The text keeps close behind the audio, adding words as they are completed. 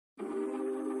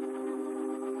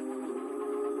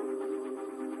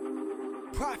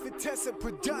Prophetessa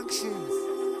Productions.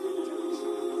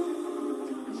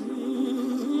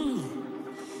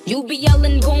 You be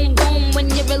yelling boom boom when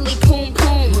you really boom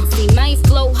boom. See my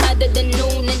flow harder than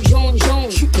noon and June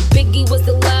June. The Biggie was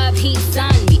alive, he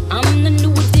signed me. I'm the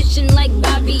new edition like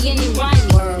Bobby and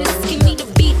Ronnie. Just give me the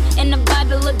beat and a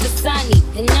bottle of Dasani.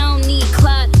 And I don't need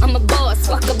Clyde, I'm a boss,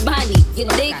 fuck a Bonnie. You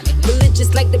dig?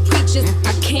 Religious like the preachers,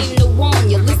 I came to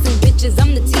warn you. Listen bitches,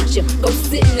 I'm the teacher, go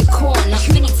sit in the corner.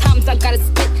 Many times I gotta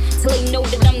spit till they know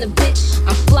that I'm the bitch.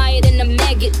 I'm flyer than a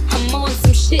maggot, I'm on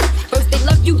some shit. First they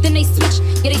love you, then they switch.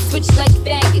 Yeah, they switch like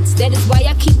faggots. That is why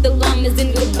I keep the llamas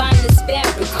in the finest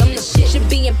fabric. I'm the shit, should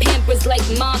be in Pampers like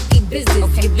Marky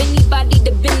business. Give anybody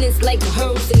the business like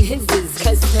hers and his's.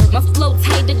 Cause my flow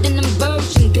tighter than them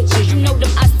virgin bitches. You know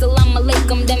them assalamu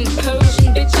alaikum, them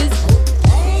Persian bitches.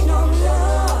 Ain't no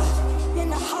love in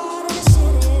the heart of the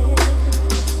city.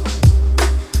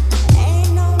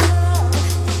 Ain't no love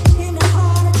in the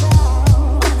heart of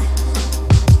town.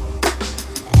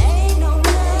 Ain't no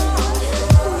love,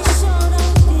 we sure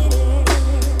don't get it.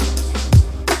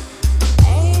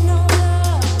 Ain't no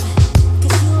love,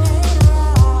 'cause you ain't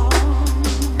around.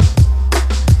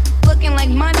 Looking like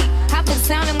money, hopping,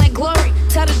 sounding like glory.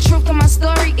 Tell the truth of my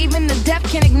story, even the deaf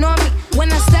can't ignore me.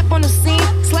 When I step on the scene,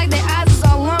 it's like their eyes is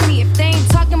all on me. If they ain't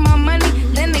talking about money,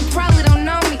 then they probably don't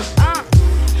know me.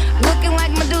 Looking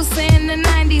like Medusa in the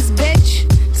 90s, bitch.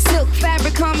 Silk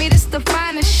fabric on me, this the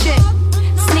finest shit.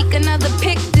 Sneak another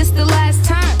pic, this the last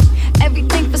time.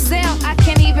 Everything for sale, I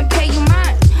can't even pay you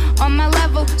mine. On my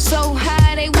level, so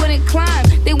high they wouldn't climb.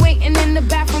 They waiting in the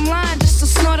bathroom line just to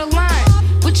snort a line.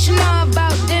 What you know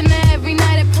about dinner every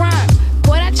night at Prime?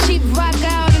 Pour that cheap vodka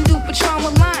out and do Patron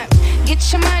with lime. Get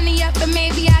your money up and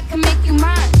maybe I can make you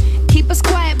mine. Keep us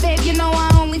quiet, babe, you know I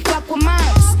only fuck with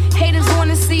mines. Haters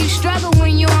wanna see you struggle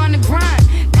when you're on the grind.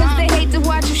 Cause they hate to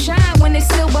watch you shine when they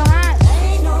still behind.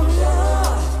 Ain't no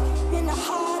love in the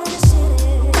heart of the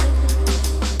city.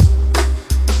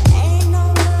 Ain't no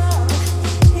love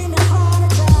in the heart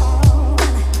of town.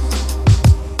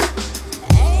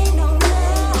 Ain't no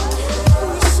love,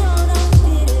 we sure don't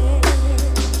get it.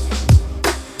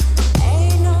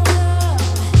 Ain't no love,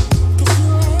 'cause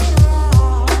you ain't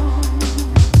around.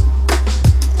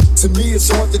 To me, it's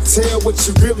hard to tell what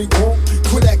you really want.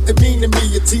 Quit acting mean to me,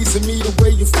 you're teasing me the way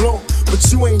you flow. But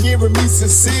you ain't hearing me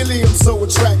sincerely, I'm so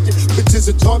attracted. Bitches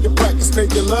are target practice,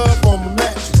 making love on my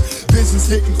mattress. Visions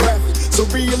getting graphic, so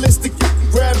realistic you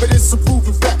can grab it, it's a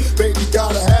proven fact. Baby,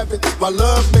 gotta have it, my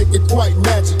love make it quite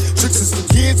magic. Tricks is for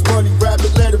kids, money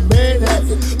rabbit, let a man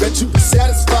have it. Bet you be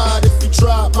satisfied if you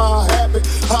try my habit.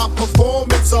 High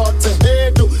performance, hard to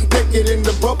handle. Naked in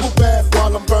the bubble bath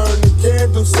while I'm burning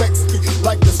candles. Sexy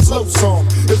like the slow song.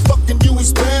 If fucking you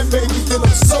is bad, baby, then I'm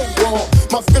so wrong.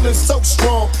 My feelings so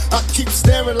strong, I keep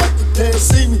staring like you can't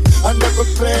see me. I never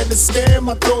planned to scam,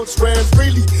 my thoughts ran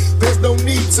freely. There's no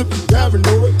need to be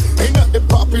paranoid. Ain't nothing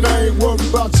poppin', I ain't worried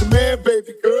about your man,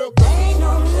 baby girl. Ain't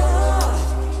no love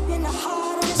in the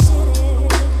heart of the city.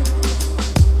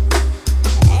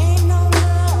 Ain't no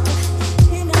love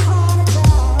in the heart of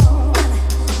town.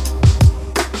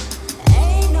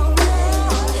 Ain't no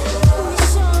love, we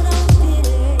sure don't get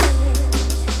it.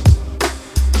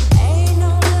 Ain't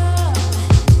no love,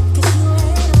 'cause you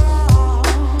ain't around.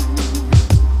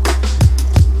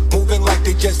 Moving like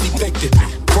they just evicted me.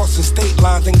 Crossing state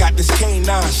lines and got this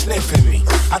canine sniffing me.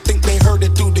 I think they heard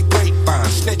it through the grapevine.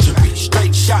 Snitchery,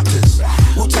 straight shotters.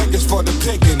 Who take us for the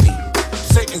pigany?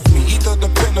 Satan's me, either the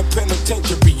pen or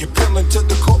penitentiary. Appealing to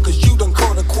the court cause you done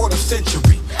caught a quarter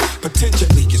century.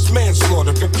 Potentially it's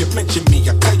manslaughter if you mention me.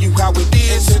 I tell you how it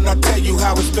is and I tell you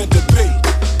how it's meant to be.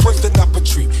 Twisting up a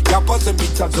tree, y'all buzzing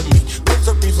because of me.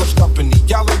 Miseries of company,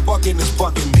 y'all ain't bugging, it's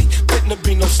bugging me. Didn't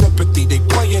be no sympathy, they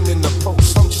playing in the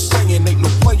post. I'm just saying, ain't no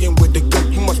playing with the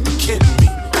gun, you must be kidding me.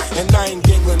 And I ain't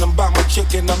giggling, I'm about my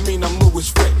chicken, I mean I'm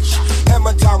Louis Rich.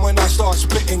 Hammer time when I start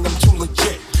spitting, I'm too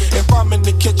legit. If I'm in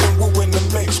the kitchen, woo in the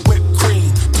mix, whipped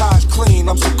cream, ties clean,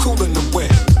 I'm so cool in the wet.